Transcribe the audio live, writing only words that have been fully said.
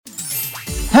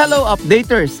Hello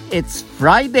updaters! It's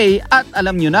Friday at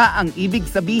alam nyo na ang ibig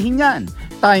sabihin yan.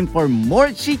 Time for more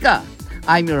chika.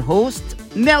 I'm your host,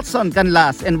 Nelson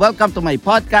Canlas, and welcome to my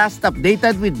podcast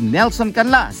Updated with Nelson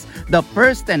Canlas, the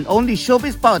first and only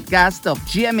showbiz podcast of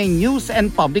GMA News and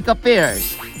Public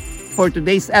Affairs. For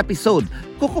today's episode,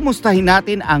 kukumustahin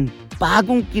natin ang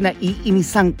bagong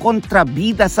kinaiinisang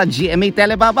kontrabida sa GMA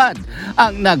Telebabad,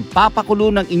 ang nagpapakulo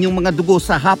ng inyong mga dugo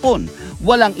sa hapon.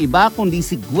 Walang iba kundi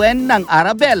si Gwen ng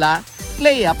AraBella,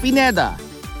 Klea Pineda.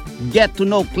 Get to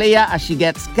know Klea as she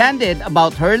gets candid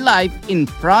about her life in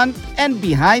front and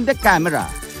behind the camera.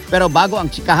 Pero bago ang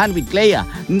chikahan with Klea,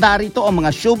 narito ang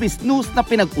mga showbiz news na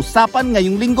pinag-usapan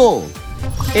ngayong linggo.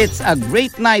 It's a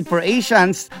great night for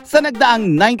Asians sa nagdaang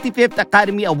 95th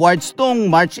Academy Awards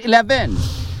tong March 11.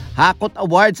 Hakot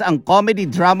Awards ang comedy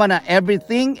drama na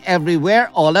Everything, Everywhere,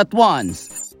 All at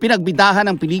Once. Pinagbidahan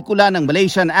ng pelikula ng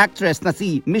Malaysian actress na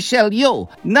si Michelle Yeoh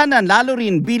na nanalo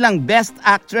rin bilang Best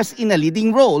Actress in a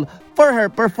Leading Role for her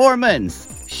performance.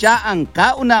 Siya ang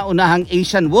kauna-unahang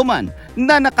Asian woman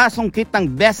na nakasungkit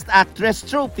ng Best Actress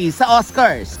trophy sa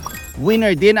Oscars.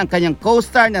 Winner din ang kanyang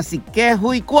co-star na si Ke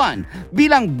Huy Quan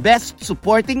bilang Best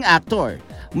Supporting Actor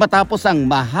matapos ang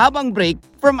mahabang break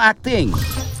from acting.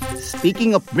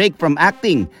 Speaking of break from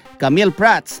acting, Camille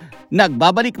Prats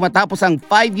nagbabalik matapos ang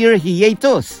 5-year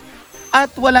hiatus. At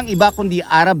walang iba kundi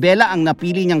AraBella ang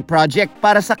napili niyang project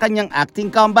para sa kanyang acting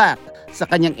comeback. Sa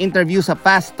kanyang interview sa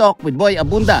Fast Talk with Boy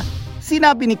Abunda,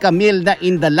 sinabi ni Camille na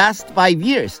in the last 5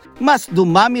 years, mas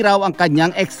dumami raw ang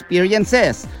kanyang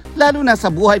experiences, lalo na sa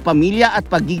buhay pamilya at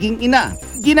pagiging ina.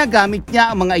 Ginagamit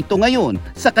niya ang mga ito ngayon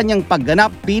sa kanyang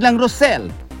pagganap bilang Rosel.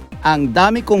 Ang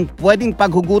dami kong pwedeng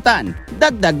paghugutan,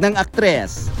 dagdag ng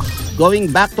aktres.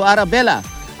 Going back to AraBella,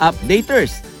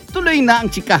 updaters, tuloy na ang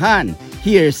chikahan.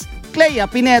 Here's Klea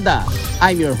Pineda.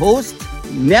 I'm your host,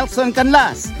 Nelson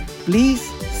Canlas. Please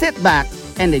sit back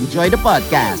and enjoy the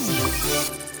podcast.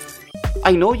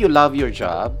 I know you love your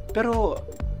job, pero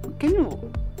can you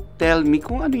tell me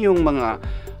kung ano yung mga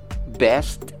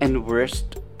best and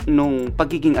worst nung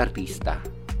pagiging artista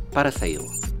para sa'yo?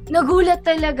 Nagulat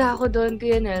talaga ako doon,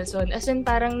 Kuya Nelson. As in,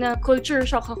 parang na culture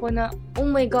shock ako na, oh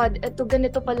my God,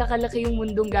 ganito pala kalaki yung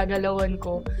mundong gagalawan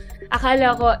ko.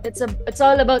 Akala ko, it's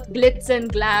all about glitz and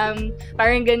glam.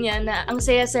 Parang ganyan na, ang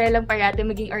saya-saya lang parati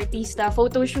maging artista.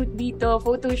 Photoshoot dito,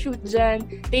 photoshoot dyan,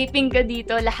 taping ka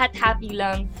dito, lahat happy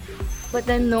lang. But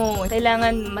then no,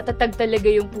 kailangan matatag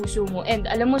talaga yung puso mo. And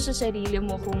alam mo sa sarili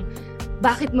mo kung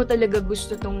bakit mo talaga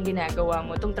gusto tong ginagawa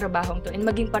mo, tong trabahong to, and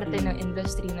maging parte ng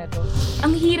industry na to.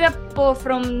 Ang hirap po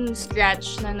from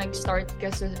scratch na nag-start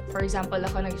kasi, for example,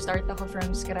 nag-start ako from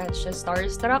scratch sa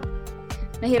Starstruck.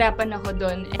 Nahirapan ako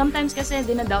doon. Sometimes kasi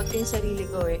dinadoubt ko yung sarili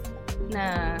ko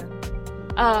na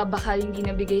baka hindi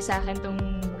nabigay sa akin tong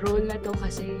role na to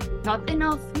kasi not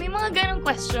enough. May mga ganong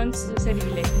questions sa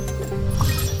sarili.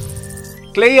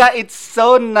 Klea, it's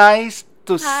so nice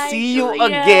to see you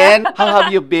again. How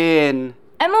have you been?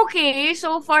 I'm okay.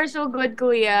 So far, so good,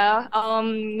 Kuya.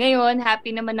 Ngayon,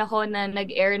 happy naman ako na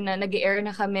nag-air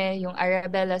na kami yung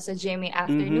AraBella sa GMA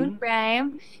Afternoon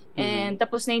Prime. And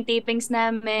tapos na yung tapings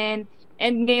namin.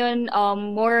 And ngayon,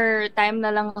 more time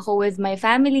na lang ako with my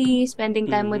family, spending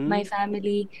time with my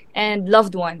family and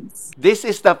loved ones. This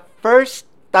is the first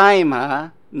time,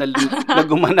 na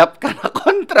gumanap ka na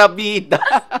kontrabida.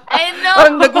 I know!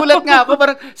 Parang nagulat nga ako,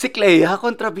 parang si Klea,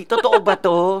 kontrabida, totoo ba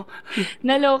to?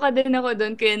 Naloka din ako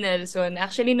doon, Kuya Nelson.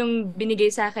 Actually, nung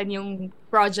binigay sa akin yung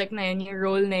project na yun, yung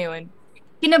role na yun,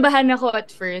 kinabahan ako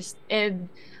at first. And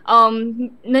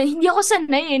hindi ako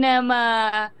sanay na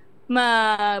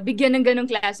mabigyan ng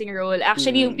ganong klaseng role.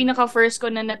 Actually, yung pinaka-first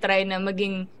ko na na-try na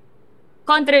maging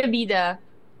kontrabida,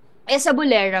 sa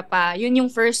Bolera pa. Yun yung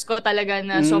first ko talaga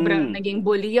na sobrang naging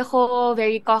bully ako.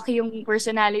 Very cocky yung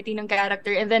personality ng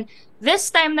character. And then, this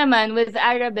time naman with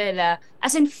AraBella,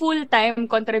 as in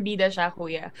full-time kontrabida siya,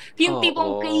 Kuya. Yung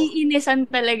tipong kaiinisan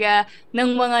talaga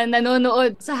ng mga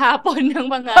nanonood sa hapon ng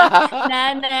mga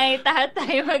nanay,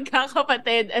 tatay,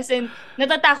 magkakapatid. As in,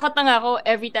 natatakot na nga ako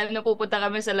every time na pupunta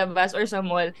kami sa labas or sa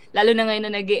mall. Lalo na ngayon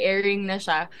na nag-airing na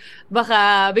siya.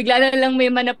 Baka bigla na lang may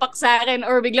manapak sa akin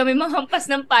or bigla may mahampas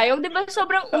ng payong. Diba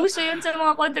sobrang uso yun sa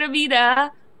mga kontrabida?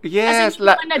 Yes. As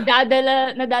in,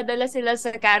 nadadala sila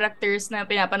sa characters na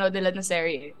pinapanood nila ng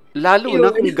serye. Lalo na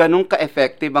kung ganun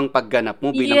ka-effective ang pagganap mo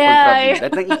bilang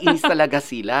kontrabida. Naiinis talaga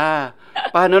sila.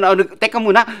 Paano na? Teka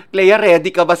muna, Klea,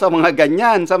 ready ka ba sa mga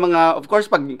ganyan? Sa mga, of course,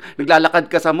 pag naglalakad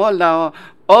ka sa mall na,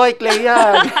 oy,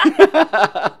 Klea!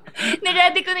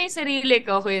 Niready ko na yung sarili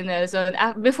ko, Kuya Nelson.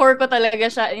 Before ko talaga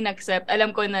siya in-accept,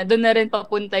 alam ko na doon na rin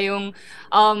papunta yung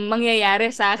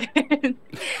mangyayari sa akin.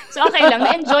 So, okay lang.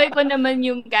 Na-enjoy ko naman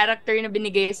yung character na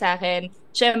binigay sa akin.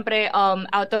 Siyempre,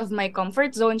 out of my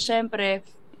comfort zone, siyempre,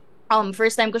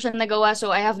 first time ko siya nagawa,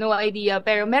 so I have no idea.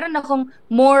 Pero meron akong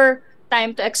more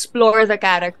time to explore the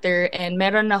character and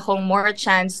meron akong more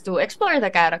chance to explore the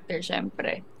character,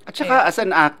 syempre. At saka as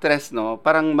an actress, no,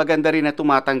 parang maganda rin na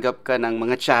tumatanggap ka ng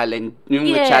mga challenge, yung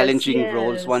mga challenging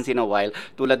roles once in a while,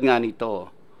 tulad nga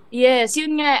nito. Yes,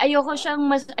 yun nga. Ayoko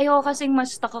kasing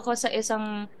mas stuck ako sa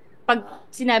isang pag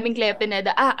sinabing Klea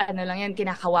Pineda, ano lang yan,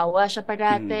 kinakawawa siya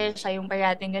parate, siya yung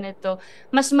parating ganito.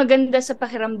 Mas maganda sa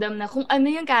pakiramdam na kung ano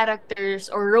yung characters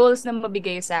or roles na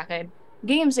mabigay sa akin.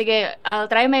 Game, sige, I'll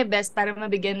try my best para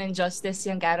mabigyan ng justice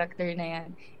yung character na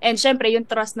yan. And syempre, yung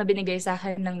trust na binigay sa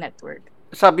akin ng network.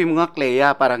 Sabi mo nga,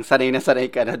 Klea, parang sanay na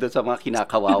sanay ka na doon sa mga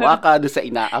kinakawawa ka, doon sa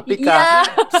inaapi ka. Yeah.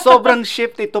 Sobrang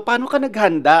shift ito. Paano ka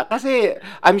naghanda? Kasi,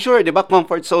 I'm sure, di ba,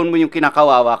 comfort zone mo yung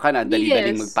kinakawawa ka na,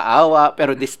 dali-daling magpaawa.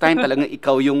 Pero this time, talagang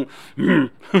ikaw yung...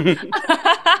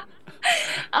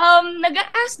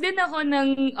 Nag-ask din ako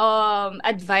ng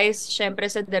advice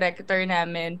syempre sa director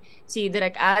namin, si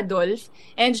Direk Adolf.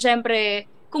 And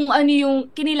syempre, kung ano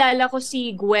yung kinilala ko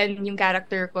si Gwen, yung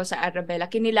character ko sa AraBella.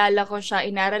 Kinilala ko siya,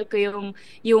 inaral ko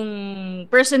yung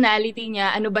personality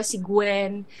niya, ano ba si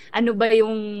Gwen, ano ba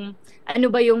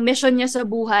yung mission niya sa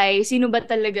buhay, sino ba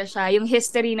talaga siya, yung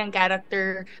history ng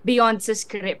character beyond sa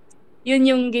script.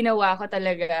 Yun yung ginawa ko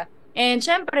talaga. And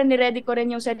syempre, niready ko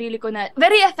rin yung sarili ko na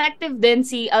very effective din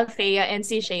si Althea and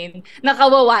si Shane.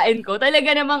 Nakawawain ko.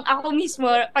 Talaga namang ako mismo,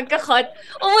 pagka-cut,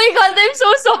 oh my God, I'm so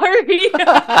sorry.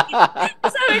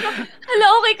 Sabi ko, hala,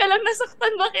 okay ka lang,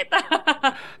 nasaktan ba kita?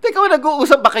 Teka,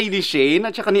 nag-uusap ba kayo ni Shane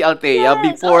at saka ni Althea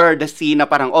before the scene na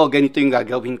parang, ganito yung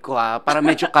gagawin ko ha? Para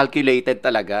medyo calculated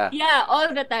talaga. Yeah,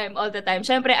 all the time.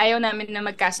 Syempre, ayaw namin na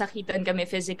magkasakitan kami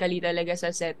physically talaga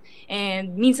sa set.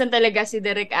 And minsan talaga si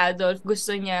Direk Adolf,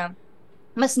 gusto niya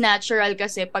mas natural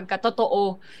kasi pagka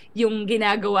totoo yung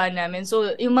ginagawa namin.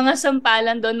 So, yung mga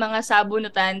sampalan doon, mga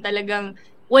sabunutan, talagang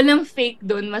walang fake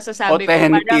doon, masasabi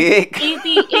authentic. ko.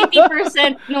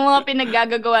 Parang 80% ng mga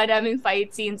pinaggagawa naming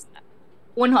fight scenes,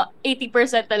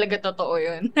 80% talaga totoo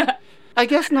yun. I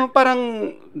guess, no,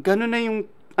 parang gano'n na yung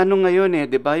ngayon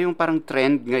 'di ba? Yung parang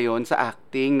trend ngayon sa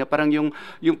acting na parang yung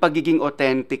pagiging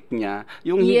authentic niya,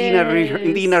 yung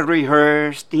hindi na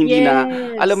rehearsed, hindi na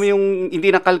alam mo yung hindi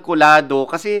na kalkulado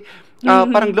kasi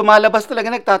parang lumalabas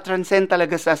talaga, nagtatranscend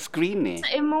talaga sa screen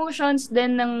Sa emotions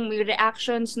din ng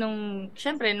reactions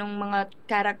syempre nung mga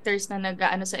characters na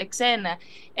nag-aano sa eksena.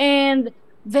 And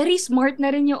very smart na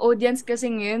rin yung audience kasi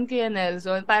ngayon, Kuya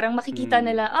Nelson. Parang makikita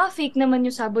nila, fake naman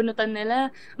yung sabunutan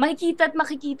nila. Makikita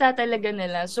talaga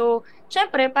nila. So,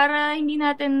 syempre, para hindi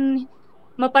natin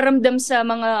maparamdam sa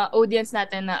mga audience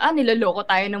natin na, niloloko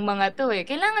tayo ng mga to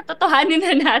kailangan totohanin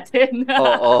na natin.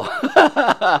 Oo.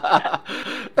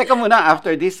 Teka muna,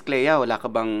 after this, Klea, wala ka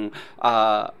bang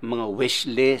mga wish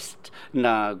list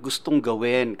na gustong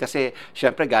gawin? Kasi,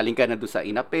 syempre, galing ka na doon sa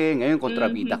inape, ngayon,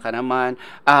 kontrabida ka naman.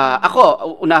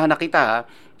 Ako, unahan na kita,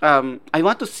 I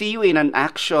want to see you in an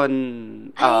action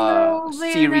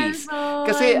series.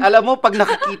 Kasi alam mo, pag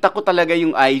nakikita ko talaga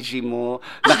yung IG mo,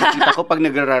 nakikita ko pag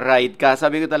nagra-ride ka,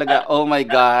 sabi ko talaga, oh my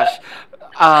gosh,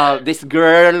 this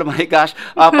girl, my gosh,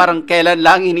 parang kailan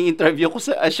lang ini-interview ko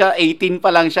siya, 18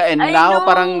 pa lang siya, and now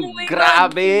parang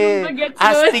grabe,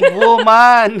 astig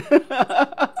woman.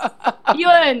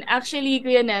 Yun, actually,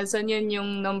 Kuya Nelson, yun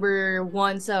yung number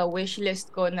 1 sa wish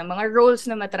list ko na mga roles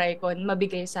na matry ko,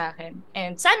 mabigay sa akin.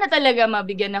 And sana talaga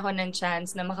mabigyan ako ng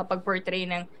chance na makapag-portray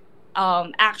ng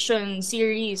action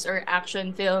series or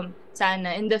action film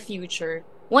sana in the future.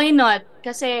 Why not?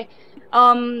 Kasi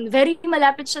very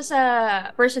malapit siya sa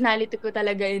personality ko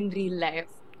talaga in real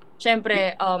life.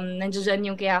 Siyempre,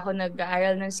 nandiyan yung kaya ako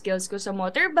nag-aaral ng skills ko sa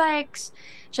motorbikes.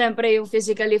 Siyempre, yung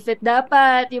physically fit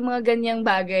dapat, yung mga ganyang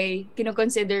bagay,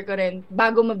 kinoconsider ko rin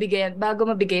bago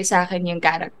mabigay sa akin yung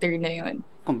character na yun.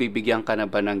 Kung bibigyan ka na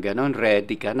ba ng ganon,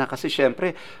 ready ka na. Kasi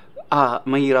siyempre,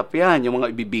 mahirap yan. Yung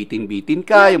mga ibibitin-bitin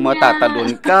ka, yung mga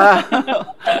tatalon ka.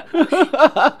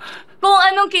 Kung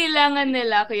anong kailangan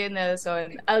nila, Kuya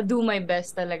Nelson, I'll do my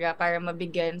best talaga para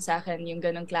mabigyan sa akin yung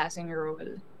ganong klaseng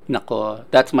role. Nako,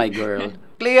 that's my girl.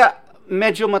 Klea,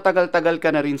 medyo matagal-tagal ka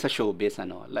na rin sa showbiz,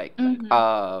 ano? Like,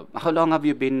 how long have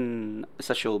you been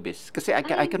sa showbiz? Kasi I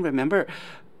can remember,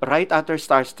 right after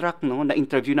Starstruck, no,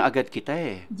 na-interview na agad kita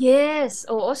Yes,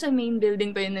 oo, sa main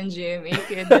building pa yun ng GMA.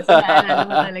 Kaya naalala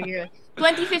mo talaga yun.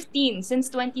 2015, since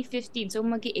 2015. So,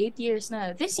 mag-8 years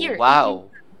na. This year.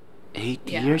 Wow. 8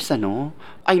 years, ano?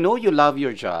 I know you love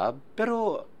your job,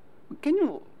 pero can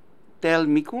you tell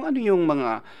me kung ano yung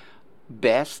mga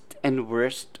best and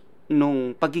worst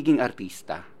nung pagiging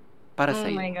artista para Oh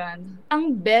my sa'yo? God. Ang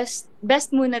best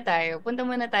muna tayo. Punta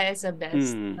muna tayo sa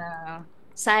best Mm. na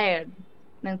side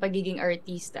ng pagiging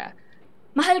artista.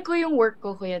 Mahal ko yung work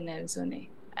ko, Kuya Nelson eh.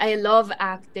 I love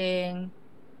acting.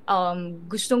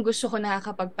 Gustong-gusto ko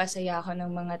nakakapagpasaya ako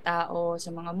ng mga tao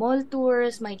sa mga mall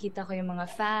tours, makikita ko yung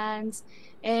mga fans.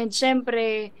 And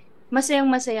syempre,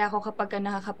 masayang-masaya ako kapag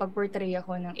nakakapag-portray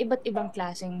ako ng iba't ibang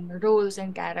klaseng roles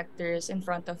and characters in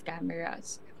front of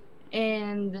cameras.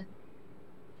 And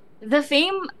the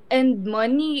fame and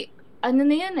money, ano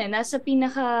na yun eh, nasa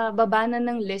pinakababa na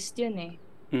ng list yun eh.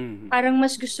 Mm. Parang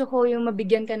mas gusto ko yung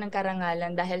mabigyan ka ng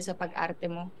karangalan dahil sa pag-arte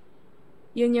mo.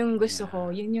 Yun yung gusto ko.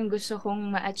 Yun yung gusto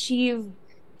kong ma-achieve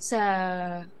sa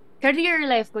career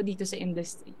life ko dito sa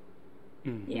industry.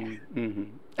 Yeah. Mhm. Mhm.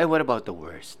 What about the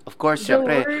worst? Of course, The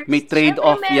syempre may worst?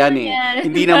 trade-off Syempre yan meron eh. yan.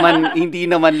 Hindi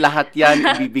naman lahat yan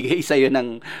ibibigay sa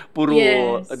ng puro,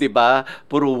 Yes. 'di ba?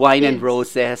 Puro wine and Yes.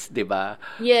 roses, 'di ba?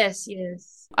 Yes,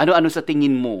 yes. Ano-ano sa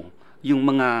tingin mo yung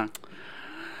mga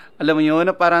alam mo yun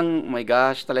na parang, oh my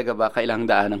gosh, talaga ba kailangang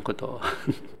daanan ko to?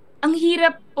 Ang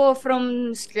hirap po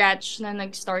from scratch na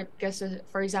nag-start ka sa,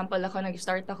 for example,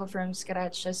 nag-start ako from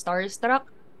scratch sa Starstruck.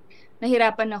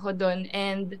 Nahirapan ako doon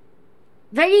and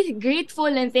very grateful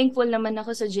and thankful naman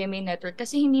ako sa GMA Network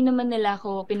kasi hindi naman nila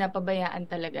ako pinapabayaan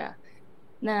talaga.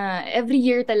 Na every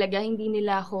year talaga, hindi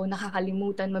nila ako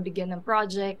nakakalimutan mabigyan ng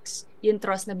projects, yung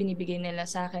trust na binibigay nila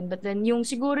sa akin. But then,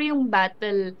 siguro yung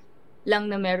battle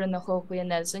lang na meron ako, Kuya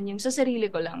Nelson, yung sa sarili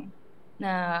ko lang.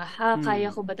 Na,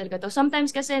 kaya ko ba talaga to? Sometimes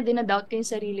kasi, dinadoubt ko yung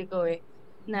sarili ko eh.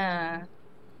 Na,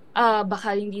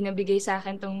 baka hindi nabigay sa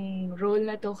akin tong role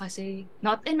na to kasi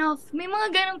not enough. May mga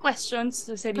ganong questions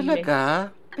sa sarili. Talaga?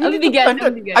 Ang bigat,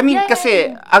 ang bigat. I mean, Yeah.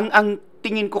 kasi, ang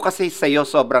tingin ko kasi sa'yo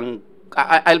sobrang,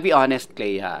 I'll be honest,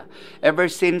 Klea. Ever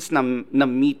since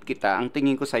na-meet kita, ang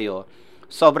tingin ko sa'yo,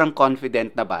 sobrang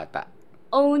confident na bata.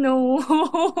 Oh no.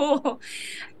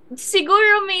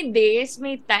 Siguro may days,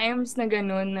 may times na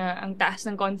gano'n na ang taas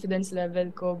ng confidence level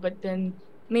ko. But then,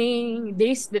 may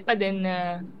days pa din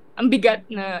na ang bigat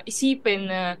na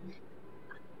isipin na,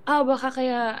 baka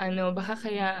kaya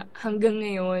hanggang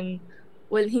ngayon,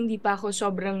 well, hindi pa ako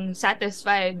sobrang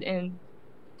satisfied and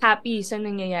happy sa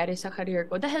nangyayari sa career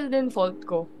ko. Dahil din fault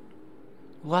ko.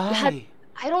 Lahat, Why?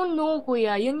 I don't know,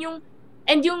 kuya.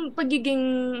 And yung pagiging,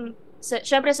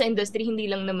 syempre sa industry, hindi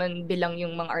lang naman bilang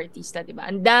yung mga artista, di ba?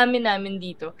 Ang dami namin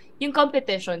dito. Yung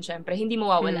competition, syempre, hindi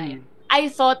mawawala yan. I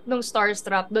thought nung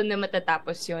Starstruck, doon na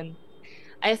matatapos yun.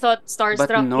 I thought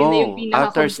Starstruck, But yun na yung no,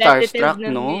 after pinaka-competitive Starstruck, na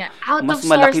no, Out of mas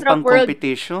malaki Starstruck pang world,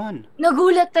 competition.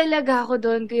 nagulat talaga ako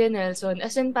doon, Kuya Nelson.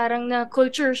 As in, parang na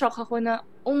culture shock ako na,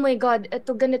 oh my God,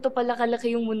 ganito pala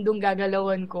kalaki yung mundong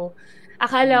gagalawan ko.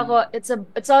 Akala ko, it's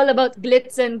all about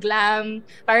glitz and glam.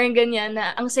 Parang ganyan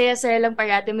na, ang saya-saya lang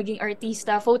parati maging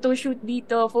artista. Photoshoot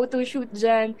dito, photoshoot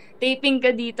dyan, taping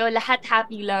ka dito, lahat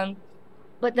happy lang.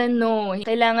 But then no,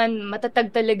 kailangan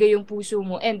matatag talaga yung puso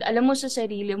mo. And alam mo sa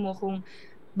sarili mo kung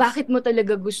bakit mo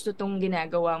talaga gusto tong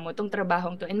ginagawa mo, tong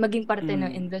trabahong to, and maging parte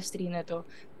ng industry na to.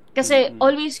 Kasi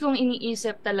always kong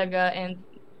iniisip talaga and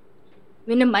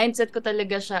mindset ko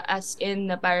talaga siya as in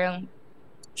na parang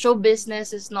show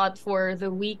business is not for the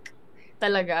weak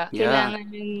talaga. Yeah. Kailangan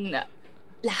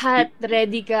lahat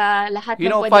ready ka, lahat You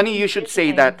ng know, pwede funny mong you should say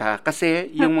i-try. that ha.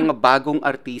 Kasi yung mga bagong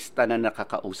artista na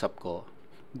nakakausap ko,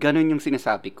 ganun yung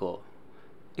sinasabi ko.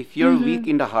 If you're weak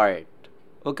in the heart,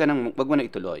 wag mo na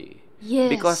ituloy.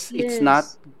 Yes, Because it's yes. not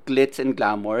glitz and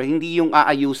glamour. Hindi yung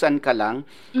aayusan ka lang.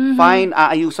 Fine,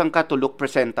 aayusan ka to look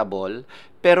presentable.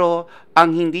 Pero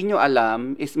ang hindi nyo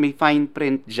alam is may fine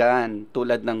print dyan.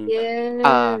 Tulad ng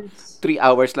Yes. 3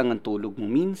 hours lang ang tulog mo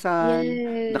minsan.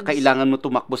 Yes. Na kailangan mo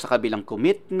tumakbo sa kabilang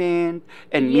commitment.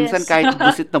 And Yes. minsan kahit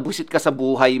busit na busit ka sa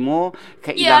buhay mo, You have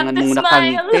kailangan to mong smile.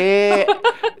 nakangiti.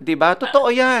 Diba?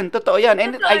 Totoo yan. Totoo yan.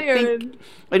 And Totoo I yun.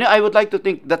 think, I would like to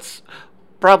think that's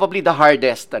probably the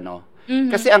hardest,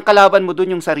 Kasi ang kalaban mo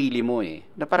dun yung sarili mo eh.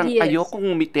 Na parang Yes. ayokong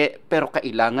ngumiti, pero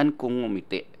kailangan kong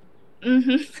ngumiti.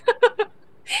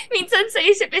 Minsan sa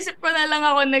isip-isip ko na lang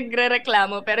ako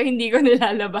nagrereklamo pero hindi ko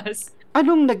nilalabas.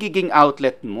 Anong nagiging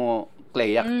outlet mo,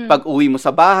 Klea? Pag uwi mo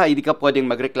sa bahay, hindi ka pwedeng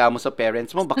magreklamo sa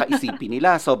parents mo. Baka isipin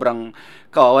nila, sobrang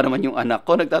kawawa naman yung anak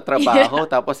ko, nagtatrabaho,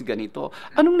 tapos ganito.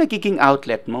 Anong nagiging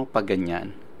outlet mo pag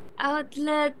ganyan?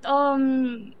 Outlet,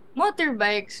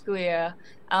 motorbikes, kuya.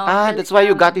 That's why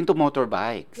you got into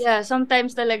motorbikes. Yeah,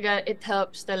 sometimes talaga it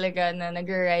helps talaga na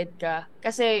nag-ride ka.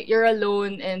 Kasi you're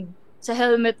alone and sa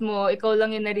helmet mo, ikaw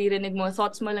lang yung naririnig mo,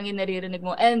 thoughts mo lang yung naririnig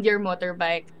mo, and your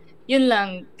motorbike. Yun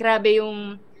lang, grabe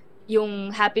yung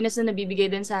yung happiness na nabibigay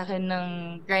din sa akin ng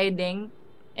riding.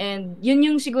 And yun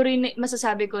yung siguro yung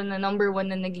masasabi ko na number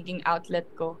one na nagiging outlet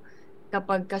ko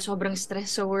kapag ka sobrang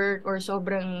stress sa work or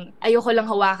sobrang ayoko lang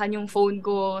hawakan yung phone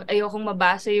ko, ayokong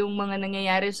mabasa yung mga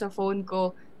nangyayari sa phone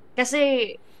ko.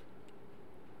 Kasi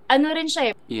ano rin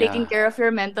siya taking Yeah. care of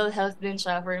your mental health din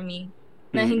siya for me.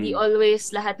 Na hindi Mm-mm.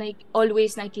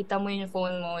 always nakikita mo yung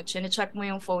phone mo, chine-check mo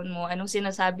yung phone mo, anong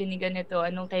sinasabi ni ganito,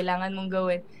 anong kailangan mong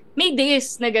gawin. May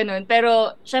days na ganun,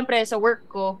 pero syempre sa work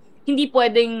ko, hindi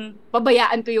pwedeng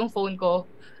pabayaan ko yung phone ko.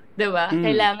 'Di ba?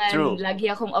 Kailangan True. lagi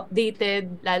akong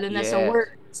updated, lalo na sa Yes.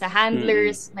 work, sa Mm-mm.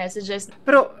 handlers, messages.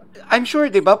 Pero I'm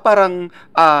sure, 'di ba, parang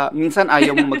minsan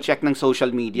ayaw mo mag-check ng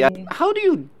social media. How do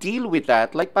you deal with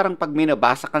that? Like parang pag may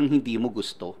nabasa kang hindi mo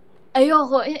gusto.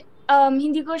 Ayoko,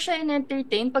 hindi ko siya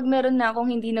in-entertain 'pag meron na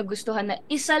akong hindi nagustuhan na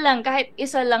isa lang, kahit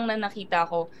isa lang na nakita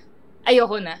ko,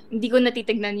 ayoko na. Hindi ko na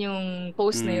titignan yung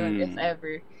post na yun if Hmm.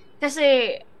 ever.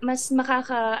 Kasi mas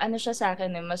makaka-ano siya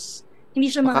sa'kin, mas hindi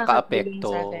siya makakatulong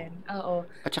Makakaapekto. sa'kin. Oo.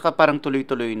 At saka parang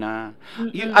tuloy-tuloy na.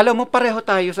 Mm. Alam mo, pareho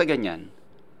tayo sa ganyan.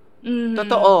 Mhm.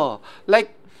 Totoo.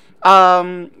 Like,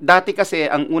 dati kasi,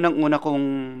 ang unang-una kong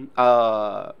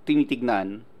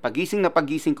tinitignan,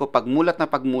 pagising ko, pagmulat na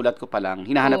pagmulat ko pa lang,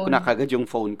 hinahanap ko na Phone. kagad yung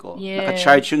phone ko.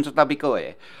 Naka-charge Yes. yun sa tabi ko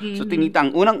eh. So, Mhm.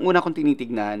 ang unang-una kong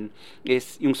tinitignan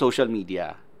is yung social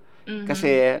media. Mhm.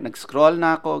 Kasi nag-scroll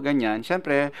na ako, ganyan.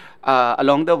 Siyempre,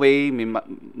 along the way,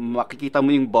 makikita mo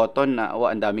yung button na,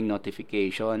 ang daming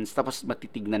notifications. Tapos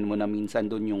matitignan mo na minsan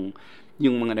doon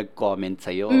yung mga nag-comment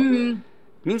sa'yo. Mhm.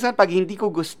 Minsan, pag hindi ko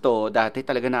gusto, dati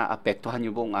talaga naaapektuhan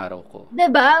yung buong araw ko. 'Di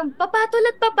ba? Papatol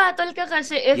at papatol ka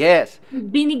kasi Yes.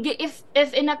 if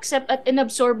inaccept at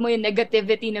inabsorb mo yung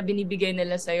negativity na binibigay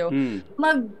nila sa'yo, Hmm.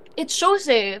 it shows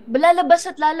lalabas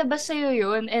at lalabas sa'yo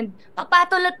yun, and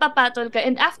papatol at papatol ka,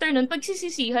 and after nun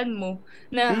pagsisisihan mo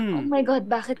na, "Oh Hmm. my God,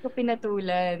 bakit ko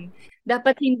pinatulan?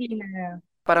 Dapat hindi na."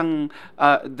 Parang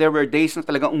there were days na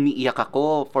talagang umiiyak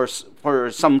ako for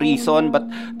some Oh, reason, but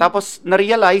tapos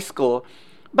na-realize ko,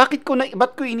 ba't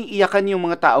ko iniiyakan yung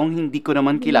mga taong hindi ko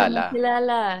naman hindi mo naman kilala?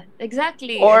 kilala.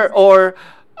 Exactly, Or exactly. or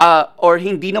or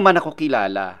hindi naman ako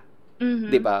kilala,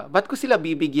 'di Mhm. ba? Ba't ko sila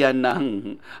bibigyan ng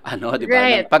ano, 'di ba,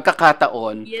 ng Right.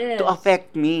 pagkakataon to Yes.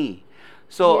 affect me?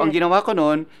 So, ang Yes. ginawa ko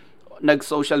noon,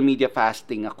 nag-social media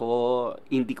fasting ako.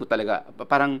 Hindi ko talaga,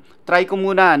 parang try ko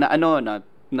muna na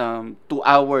 2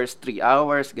 hours, 3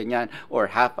 hours, ganyan,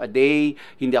 or half a day,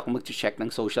 hindi ako mag-check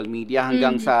ng social media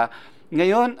hanggang Mhm. sa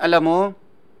ngayon, alam mo,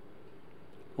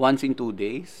 once in 2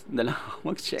 days na lang ako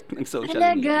mag-check ng social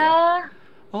Talaga? media.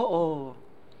 Oo.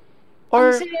 Ang Or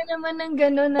saya naman ng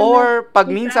gano'n na pag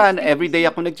may minsan fasting everyday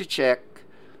kasi. ako nagche-check,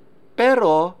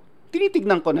 pero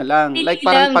tinitignan ko na lang. Pili Like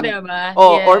parang lang, 'di ba?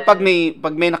 or Yes. pag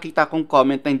may nakita akong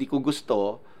comment na hindi ko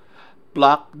gusto,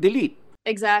 block, delete.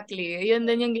 Exactly, yun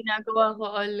din yung ginagawa ko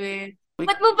always.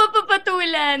 Ba't mo pa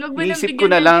papatulan? Wag mo nang Iniisip ko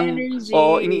bigyan na ng lang, energy.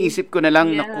 iniisip ko na lang,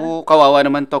 Yeah, naku, kawawa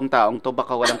naman tong taong to,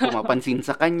 baka walang pumapansin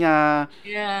sa kanya.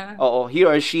 yeah. Oo, he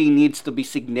or she needs to be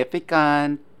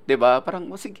significant. 'Di ba? Parang,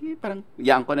 sige, parang,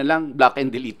 yaan ko na lang, block and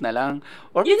delete na lang.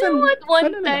 Or You know minsan, what, one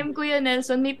ano na lang. time, Kuya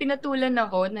Nelson, may pinatulan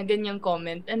ako na ganyang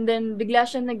comment, and then bigla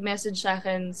siya nag-message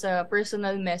sa'kin sa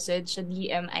personal message, sa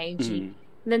DM, IG. Mm.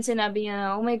 Then sinabi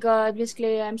niya, "Oh my God, Miss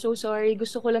Clea, I'm so sorry.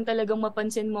 Gusto ko lang talagang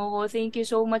mapansin mo ako. Thank you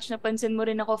so much, napansin mo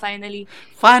rin ako finally."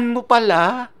 Fan mo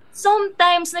pala.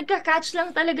 Sometimes nagka-catch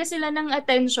lang talaga sila ng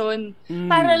attention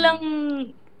para Mm. lang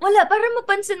para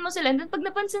mapansin mo sila, and then 'pag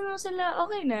napansin mo sila,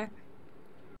 okay na.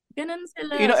 Gano'n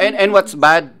sila And what's sometimes.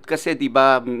 bad, kasi 'di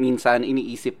ba, minsan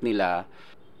iniisip nila,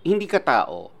 hindi ka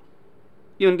tao.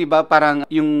 Yung 'di ba, parang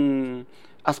yung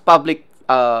as public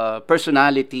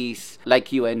personalities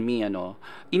like you and me,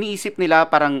 iniisip nila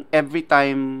parang every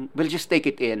time we'll just take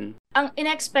it in. Ang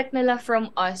in-expect nila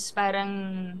from us para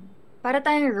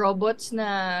tayong robots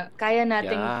na kaya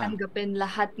nating Yeah. tanggapin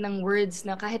lahat ng words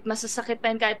na kahit masasakit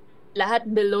man, kahit lahat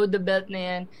below the belt na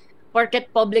yan.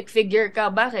 Porket public figure ka,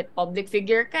 bakit? Public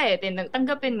figure ka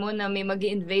tanggapin mo na may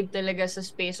mag-i-invade talaga sa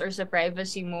space or sa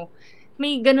privacy mo.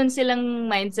 May ganun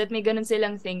silang mindset, may ganun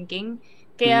silang thinking.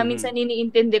 Kaya Mhm. minsan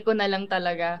iniintindi ko na lang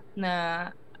talaga na,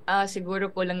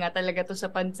 siguro kulang nga talaga 'to sa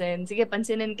pansin. Sige,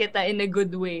 pansinin kita in a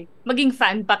good way. Maging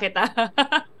fan pa kita.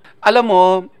 Alam mo,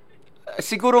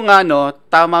 siguro nga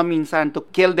tama minsan to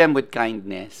kill them with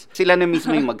kindness. Sila na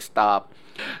mismo yung mag-stop.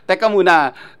 Teka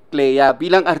muna, Clea,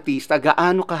 bilang artista,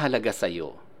 gaano kahalaga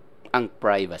sa'yo ang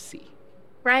privacy?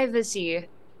 Privacy.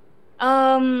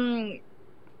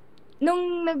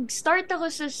 Nung nag-start ako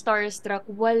sa Starstruck,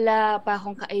 wala pa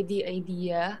akong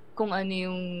ka-idea kung ano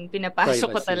yung pinapasok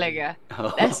ko Privacy. talaga.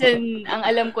 As in, ang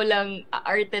alam ko lang,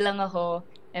 aarte lang ako,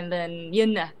 and then,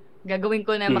 yun na. gagawin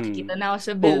ko na makikita na ako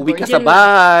sa Uuwi billboard. ka sa Yun lang.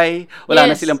 bahay, wala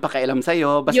na Yes. silang pakialam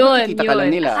sa'yo, basta Yun, makikita ka lang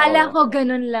yun. nila. Akala oo. ko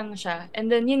ganun lang siya.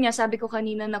 And then, yun nga, sabi ko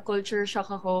kanina na culture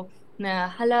shock ako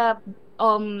na,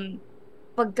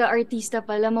 pagka-artista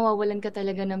pala, mawawalan ka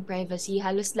talaga ng privacy.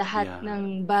 Halos lahat Yeah.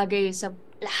 ng bagay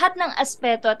lahat ng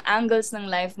aspeto at angles ng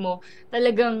life mo,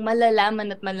 talagang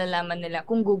malalaman at malalaman nila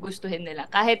kung gugustuhin nila.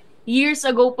 Kahit years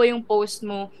ago pa yung post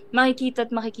mo, makikita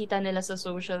at makikita nila sa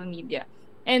social media.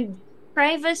 And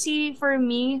privacy for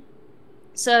me,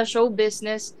 sa show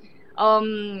business,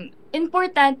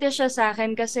 importante siya sa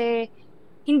akin kasi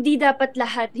hindi dapat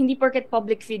lahat, hindi porket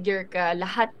public figure ka,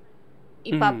 lahat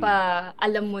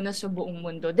ipapaalam mo na sa buong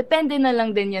mundo. Depende na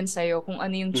lang din yan sa'yo kung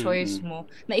ano yung choice mo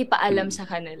na ipaalam sa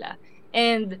kanila.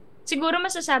 And siguro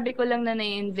masasabi ko lang na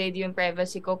na-invade yung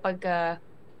privacy ko pagka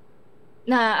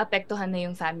naapektuhan na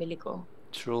yung family ko.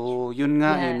 True. Yun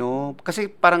nga, Yan.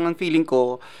 Kasi parang ang feeling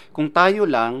ko, kung tayo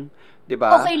lang, di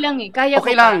ba? Okay lang kaya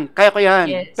Okay ko lang, pa. kaya ko yan.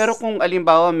 Yes. Pero kung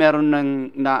alimbawa meron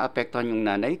nang naapektuhan yung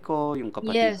nanay ko, yung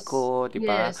kapatid Yes. ko, di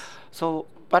ba? Yes. So,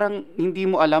 parang hindi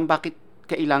mo alam bakit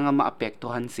kailangan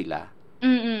maapektuhan sila.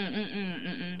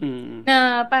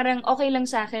 Na parang okay lang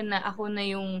sa akin na ako na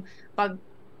yung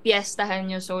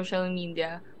pagpiestahan yung social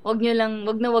media. Wag nyo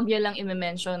lang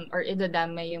i-mention or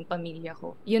idadamay yung pamilya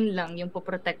ko. Yun lang yung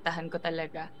poprotektahan ko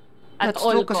talaga. At That's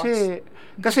all true costs.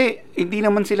 kasi hindi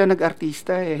naman sila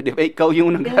nag-artista eh. 'Di ba? Ikaw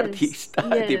yung nag-artista,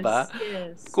 Yes. 'di ba?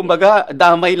 Yes. Kumbaga,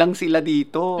 damay lang sila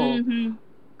dito.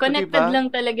 Connected Diba?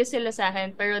 lang talaga sila sa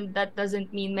akin, pero that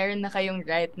doesn't mean meron na kayong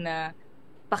right na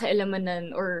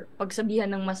pakialamanan or pagsabihan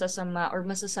ng masasama or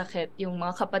masasakit yung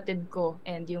mga kapatid ko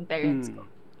and yung parents ko.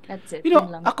 That's it. Yun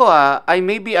lang. Ako I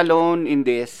may be alone in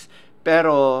this,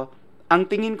 pero ang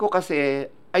tingin ko kasi,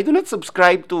 I do not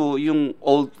subscribe to yung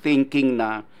old thinking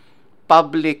na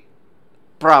public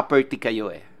property kayo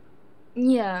eh.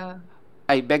 Yeah.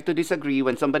 I beg to disagree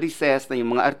when somebody says na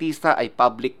yung mga artista ay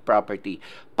public property.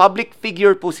 Public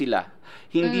figure po sila.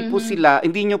 Hindi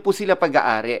nyo po sila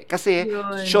pag-aari. Kasi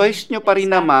Yun. choice nyo pa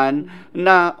rin naman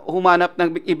na humanap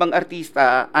ng ibang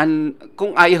artista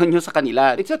kung ayaw nyo sa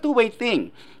kanila. It's a two-way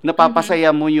thing.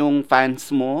 Napapasaya mo yung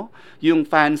fans mo. Yung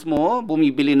fans mo,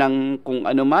 bumibili ng kung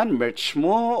ano man, merch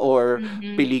mo, or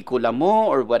pelikula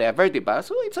mo, or whatever, diba?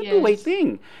 So, it's a two-way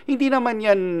thing. Hindi naman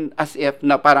yan as if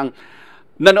na parang,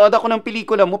 nanood ako ng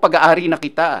pelikula mo, pag-aari na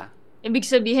kita. Ibig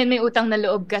sabihin may utang na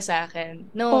loob ka sa akin.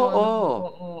 No.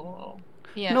 Oo.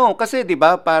 Yeah. No, kasi 'di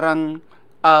ba parang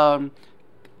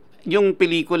yung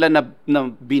pelikula na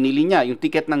binili niya, yung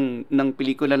ticket ng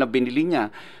pelikula na binili niya.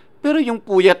 Pero yung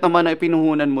puyat naman na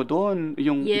ipinuhunan mo doon,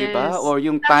 yung 'di ba? Or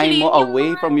yung time mo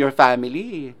away from your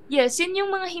family. Yes, yun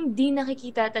yung mga hindi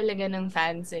nakikita talaga ng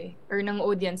fans or ng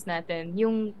audience natin.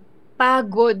 Yung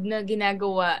pagod na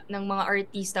ginagawa ng mga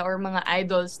artista or mga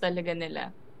idols talaga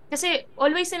nila. Kasi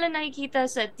always sila nakikita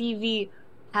sa TV,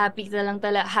 happy lang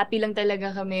talaga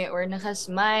kami or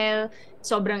naka-smile,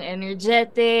 sobrang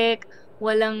energetic,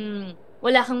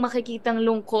 wala kang makikitang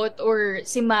lungkot or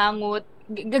simangot.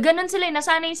 Gaganon sila,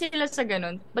 nasanay sila sa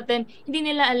ganon. But then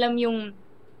hindi nila alam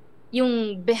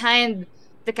yung behind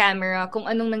the camera kung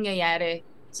anong nangyayari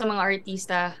sa mga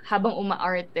artista habang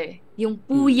umaarte. Yung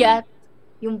puyat,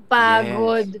 yung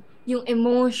pagod, yung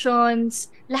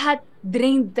emotions, lahat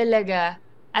drained talaga.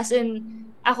 As in,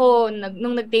 ako,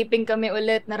 nung nag-taping kami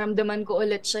ulit, naramdaman ko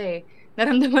ulit siya eh.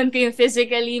 Naramdaman ko yung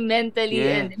physically, mentally,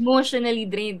 and emotionally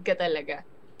drained ka talaga.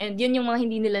 And yun yung mga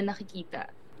hindi nila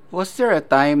nakikita. Was there a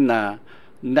time na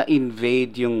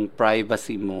na-invade yung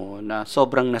privacy mo na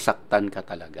sobrang nasaktan ka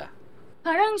talaga?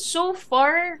 Parang so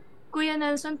far, Kuya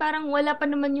Nelson, parang wala pa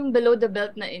naman yung below the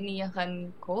belt na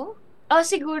iniyakan ko.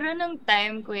 Siguro nung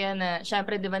time, Kuya, na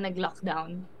syempre, di ba,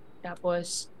 nag-lockdown.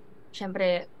 Tapos,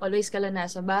 syempre, always ka lang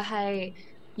nasa bahay.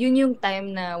 Yun yung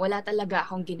time na wala talaga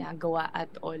akong ginagawa at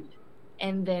all.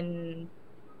 And then,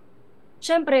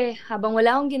 syempre, habang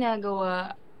wala akong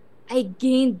ginagawa, I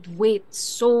gained weight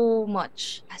so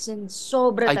much. As in,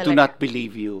 sobra talaga. I do not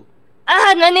believe you.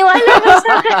 Naniwala ka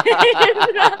sa akin.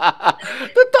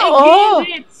 Totoo! I gained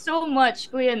weight so much,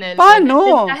 Kuya Nelson.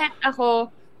 Paano?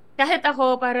 Kahit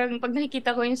ako, parang pag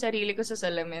nakikita ko yung sarili ko sa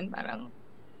salamin, parang,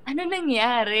 ano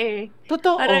nangyari?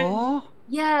 Totoo? Parang,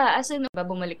 yeah, as in,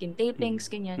 bumalik yung tapings,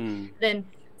 ganyan. Then,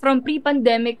 from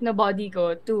pre-pandemic na body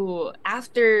ko to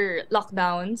after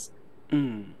lockdowns,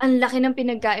 ang laki ng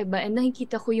pinagkaiba and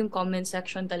nakikita ko yung comment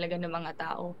section talaga ng mga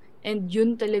tao. And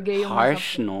yun talaga yung...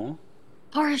 Harsh, no?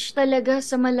 Harsh talaga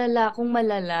sa malala. Kung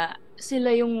malala,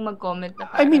 sila yung mag-comment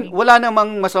na parang... I mean, wala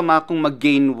namang masama kung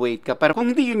mag-gain weight ka. Pero kung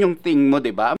hindi yun yung thing mo,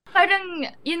 di ba? Parang,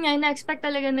 yun nga, na-expect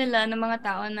talaga nila ng mga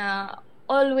tao na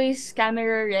always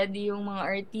camera ready yung mga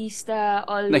artista,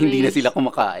 Na hindi na always. sila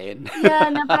kumakain. Yeah,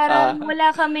 na parang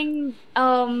wala kaming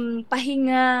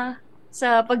pahinga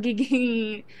sa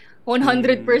pagiging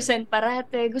 100%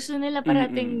 parate. Gusto nila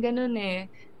parating Mm-mm. ganun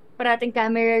eh. Parating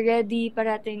camera ready,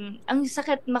 parating ang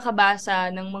sakit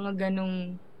makabasa ng mga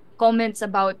ganung comments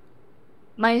about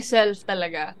myself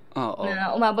talaga. Oo.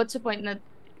 Na umabot sa point na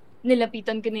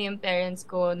nilapitan ko na yung parents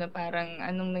ko na parang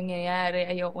anong nangyayari,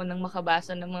 ayoko nang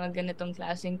makabasa ng mga ganitong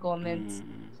klaseng comments.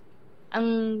 Mm. Ang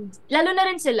lalo na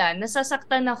rin sila,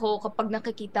 nasasaktan ako kapag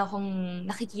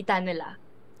nakikita nila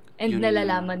and Yun nga.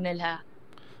 nalalaman nila.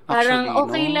 Parang Actually,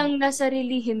 okay no? lang na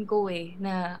sarilihin ko eh,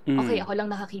 na okay Mm. ako lang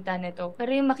nakakita nito.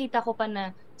 Pero yung makita ko pa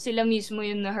na sila mismo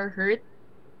yung na-hurt,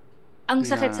 ang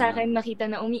sakit sa Yeah. akin makita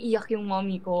na umiiyak yung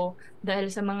mommy ko dahil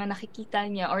sa mga nakikita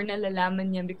niya or nalalaman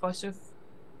niya because of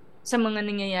sa mga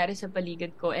nangyayari sa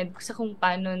paligid ko and sa kung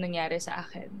paano nangyari sa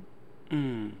akin.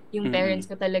 Mm. Yung Mm-mm. parents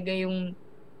ko talaga yung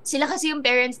sila kasi yung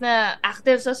parents na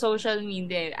active sa social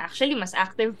media. Actually, mas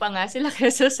active pa nga sila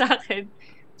kaysa sa akin.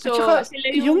 At So, saka, sila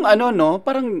yung yung ano, no,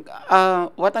 parang,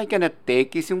 what I cannot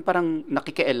take is yung parang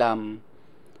nakikialam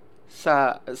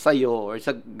sa sa'yo or sa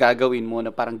gagawin mo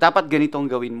na parang dapat ganito ang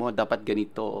gawin mo, dapat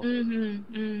ganito. mhm,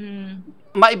 mhm.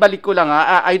 Maibalik ko lang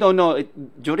I don't know,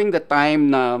 during the time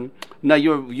na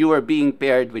you were being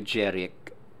paired with Jeric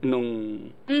nung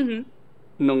Mhm.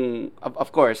 of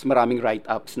course maraming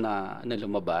write-ups na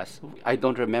lumabas. I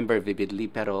don't remember vividly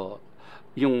pero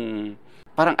yung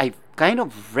parang I kind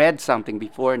of read something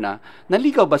before na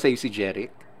naligaw ba sa'yo si Jeric?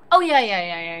 Oh, yeah.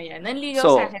 Nanligaw sa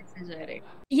So, akin si Jeric.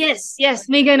 Yes.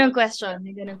 May ganong question.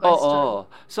 May ganong question. oo.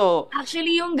 So,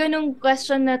 Actually, yung ganong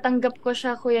question na tanggap ko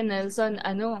siya, Kuya Nelson,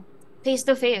 face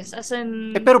to face. As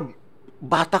in, pero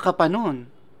bata ka pa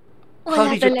noon. How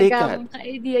wala did you take talaga that? akong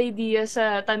ka-idea sa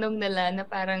tanong nila na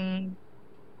parang,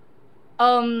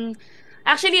 um,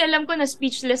 actually, alam ko na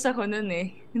speechless ako nun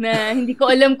eh. Na hindi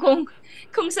ko alam kung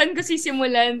saan ko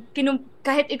sisimulan.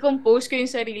 Kahit i-compose ko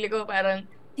yung sarili ko, parang,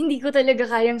 hindi ko talaga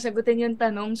kayang sagutin yung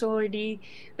tanong, sorry.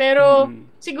 Pero, Mm-mm.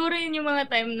 siguro yun yung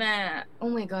mga time na, oh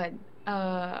my God,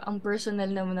 ang personal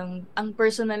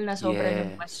na sobra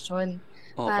ng Yes. question.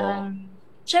 Oo. Parang,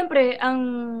 syempre, ang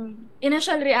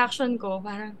initial reaction ko,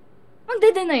 parang,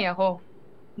 magde-deny ako.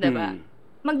 'Di ba? Mm.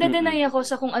 Mm-mm. Magde-deny ako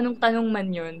sa kung anong tanong man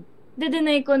 'yun.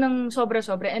 De-deny ko ng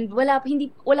sobra-sobra and wala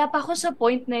pa ako sa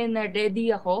point na 'yun na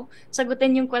ready ako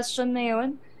sagutin yung question na 'yun.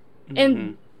 Mhm. And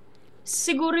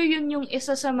siguro 'yun yung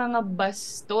isa sa mga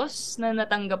bastos na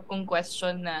natanggap kong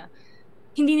question na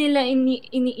hindi nila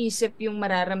iniisip yung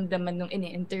mararamdaman nung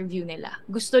ini-interview nila.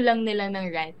 Gusto lang nila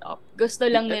ng write-up. Gusto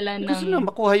lang nila Gusto lang ng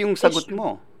makuha yung sagot issue.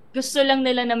 mo. Gusto lang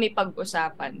nila na may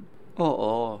pag-usapan.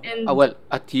 Oo. And Well,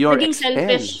 at your naging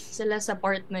selfish expense. sila sa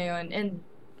part na yun. And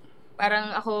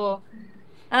parang ako,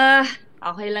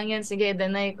 okay lang yan. Sige,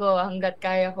 danay ko hanggat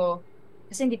kaya ko.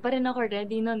 Kasi hindi pa rin ako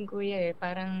ready nun, kuya eh.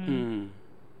 Parang, Mm.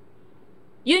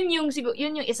 yun yung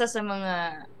isa sa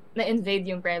mga na-invade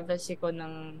yung privacy ko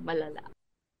ng malala.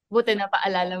 Buti na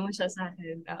paalala mo siya sa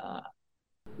akin.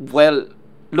 Well,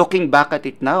 looking back at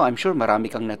it now, I'm sure marami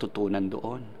kang natutunan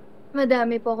doon.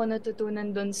 Madami po ako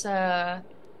natutunan doon sa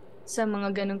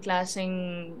mga ganong klaseng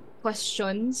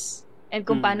questions and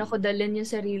kung paano ko dalhin yung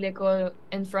sarili ko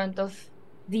in front of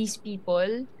these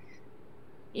people.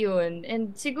 Yun.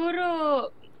 And siguro,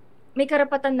 may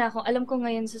karapatan na ako. Alam ko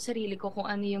ngayon sa sarili ko kung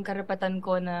ano yung karapatan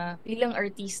ko na bilang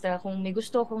artista, kung may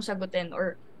gusto akong sagutin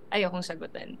or ayokong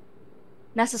sagutin.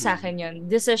 Nasa sa akin yun.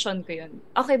 Decision ko yun.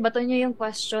 Okay, bato niyo yung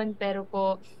question, pero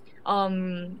po,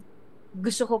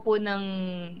 gusto ko po ng,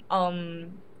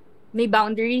 may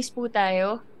boundaries po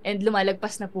tayo and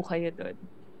lumalagpas na po kayo doon.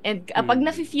 And kapag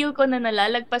nafe-feel ko na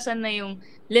nalalagpasan na yung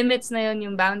limits na yun,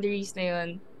 yung boundaries na yun,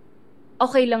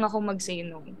 okay lang ako mag-say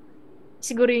no.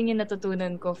 Siguro yun yung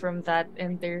natutunan ko from that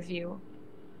interview.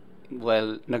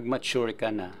 Well, nag-mature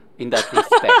ka na in that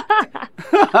respect.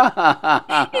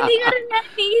 Hindi nga rin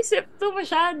naisip to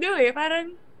masyado eh.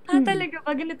 Parang, talaga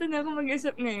ba? Ganito na ako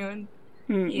mag-isip ngayon.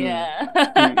 Yeah.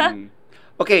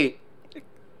 Okay,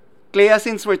 Klea,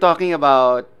 since we're talking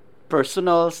about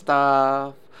personal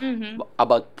stuff,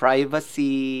 about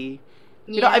privacy,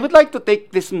 I would like to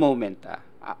take this moment.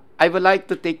 I would like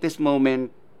to take this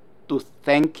moment to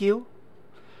thank you.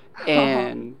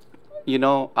 And,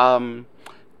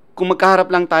 kung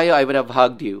magkaharap lang tayo, I would have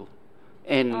hugged you.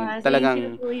 And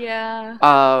talagang, thank you, Kuya.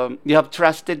 You have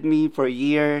trusted me for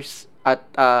years. At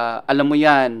alam mo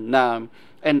yan na,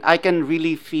 and I can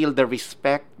really feel the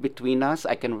respect between us.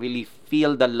 I can really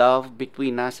feel the love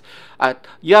between us. At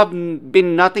you have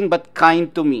been nothing but kind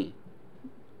to me.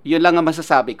 Yun lang ang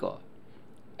masasabi ko.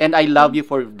 And I love you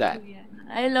for that.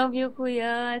 I love you,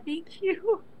 Kuya. Thank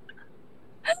you.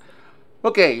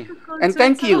 Okay, and So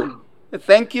thank sarap. you.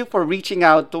 Thank you for reaching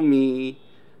out to me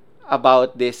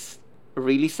about this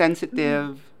really Mhm.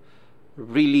 sensitive,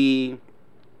 really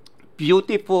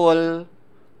beautiful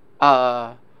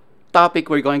uh, topic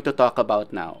we're going to talk about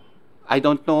now. I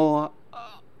don't know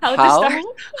How to start?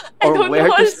 how I or don't know where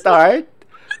to also. start.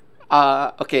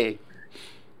 Okay.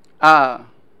 Uh,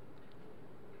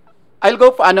 I'll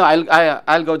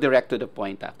go direct to the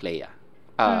point, Clea.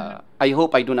 Mhm. I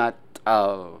hope I do not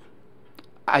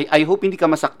I hope hindi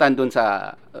ka masaktan dun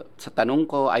sa tanong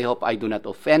ko. I hope I do not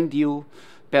offend you.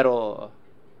 Pero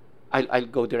I'll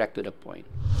go direct to the point.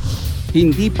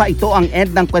 Hindi pa ito ang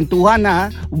end ng kwentuhan ha.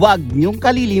 Huwag niyong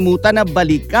kalilimutan na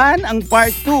balikan ang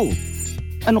part 2.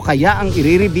 Ano kaya ang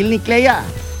i-reveal ni Klea?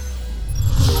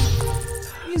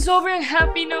 Sobrang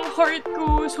happy ng heart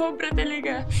ko. Sobra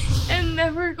talaga. And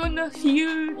never ko na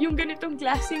feel yung ganitong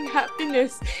klaseng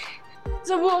happiness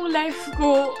sa buong life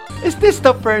ko. Is this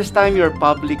the first time you're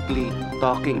publicly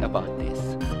talking about this?